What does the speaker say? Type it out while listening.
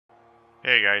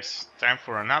Hey guys, time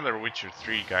for another Witcher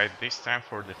 3 guide, this time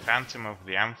for the Phantom of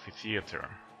the Amphitheater.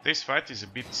 This fight is a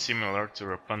bit similar to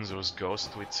Rapunzel's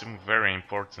Ghost with some very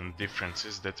important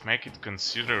differences that make it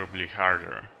considerably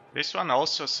harder. This one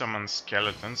also summons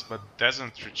skeletons but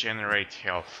doesn't regenerate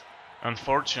health.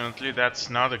 Unfortunately, that's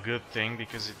not a good thing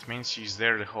because it means she's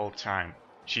there the whole time.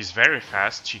 She's very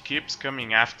fast, she keeps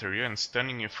coming after you and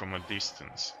stunning you from a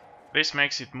distance. This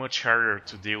makes it much harder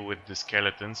to deal with the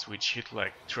skeletons, which hit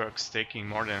like trucks, taking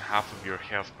more than half of your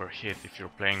health per hit if you're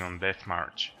playing on Death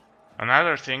March.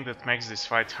 Another thing that makes this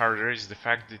fight harder is the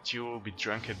fact that you will be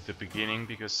drunk at the beginning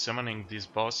because summoning this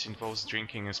boss involves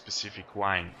drinking a specific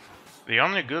wine. The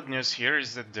only good news here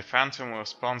is that the Phantom will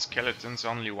spawn skeletons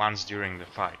only once during the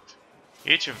fight.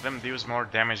 Each of them deals more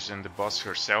damage than the boss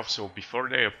herself, so before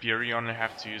they appear you only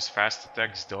have to use fast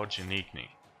attacks, dodge and igni.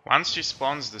 Once she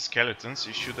spawns the skeletons,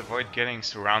 you should avoid getting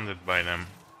surrounded by them.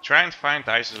 Try and find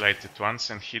isolated ones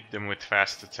and hit them with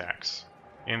fast attacks.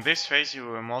 In this phase you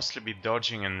will mostly be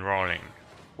dodging and rolling.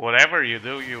 Whatever you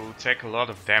do, you will take a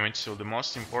lot of damage, so the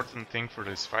most important thing for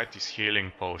this fight is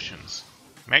healing potions.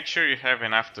 Make sure you have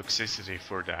enough toxicity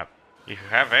for that. If you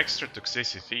have extra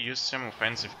toxicity, use some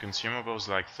offensive consumables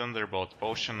like Thunderbolt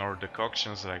Potion or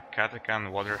decoctions like Katakan,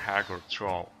 Water Hag or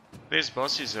Troll. This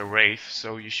boss is a Wraith,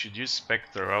 so you should use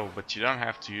Spectral, but you don't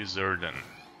have to use Urden.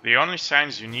 The only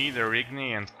signs you need are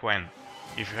Igni and Quen.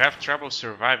 If you have trouble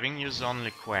surviving, use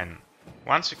only Quen.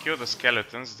 Once you kill the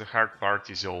skeletons, the hard part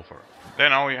is over.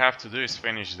 Then all you have to do is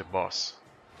finish the boss.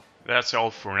 That's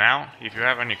all for now. If you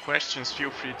have any questions,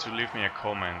 feel free to leave me a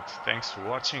comment. Thanks for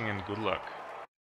watching and good luck.